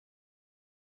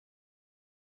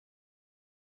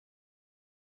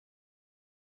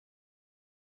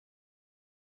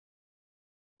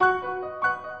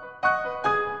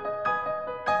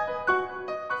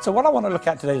So what I want to look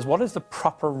at today is what is the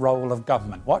proper role of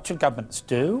government? What should governments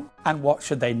do and what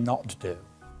should they not do?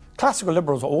 Classical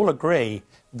liberals all agree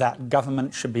that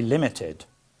government should be limited,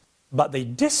 but they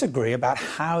disagree about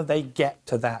how they get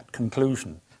to that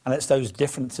conclusion. And it's those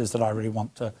differences that I really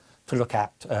want to look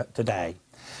at today.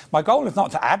 My goal is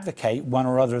not to advocate one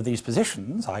or other of these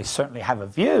positions. I certainly have a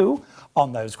view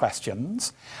on those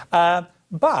questions,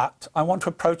 but I want to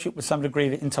approach it with some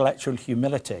degree of intellectual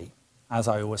humility. As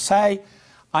I always say,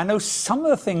 I know some of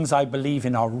the things I believe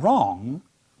in are wrong,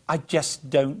 I just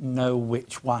don't know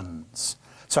which ones.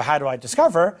 So how do I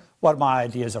discover what my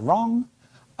ideas are wrong?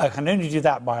 I can only do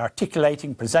that by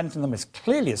articulating, presenting them as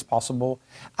clearly as possible,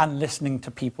 and listening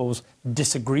to people's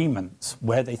disagreements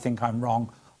where they think I'm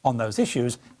wrong on those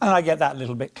issues, and I get that a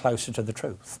little bit closer to the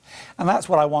truth. And that's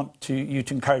what I want to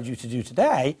encourage you to do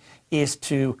today, is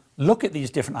to look at these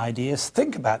different ideas,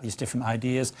 think about these different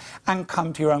ideas, and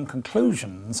come to your own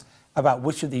conclusions about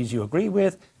which of these you agree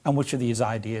with and which of these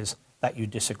ideas that you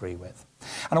disagree with.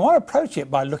 And I want to approach it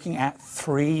by looking at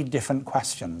 3 different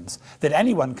questions that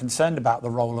anyone concerned about the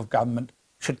role of government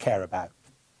should care about.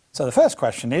 So the first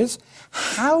question is,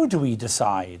 how do we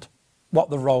decide what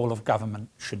the role of government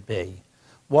should be?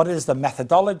 What is the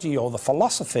methodology or the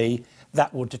philosophy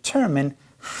that will determine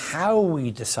how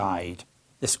we decide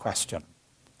this question?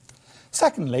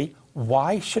 Secondly,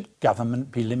 why should government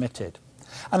be limited?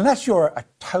 Unless you're a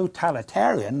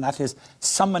totalitarian, that is,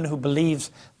 someone who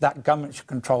believes that government should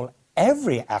control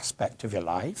every aspect of your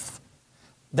life,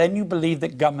 then you believe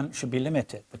that government should be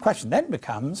limited. The question then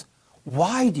becomes,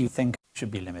 why do you think it should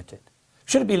be limited?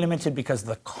 Should it be limited because of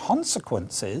the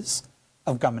consequences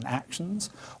of government actions,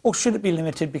 or should it be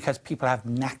limited because people have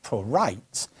natural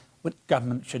rights which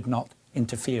government should not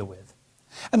interfere with?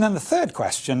 And then the third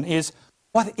question is,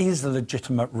 what is the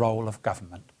legitimate role of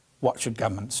government? What should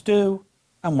governments do?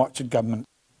 And what should government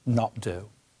not do?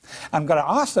 I'm going to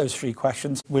ask those 3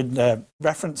 questions with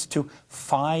reference to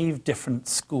 5 different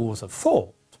schools of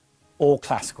thought, all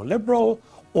classical liberal,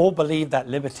 all believe that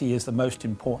liberty is the most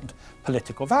important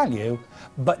political value,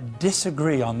 but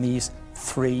disagree on these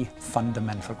 3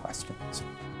 fundamental questions.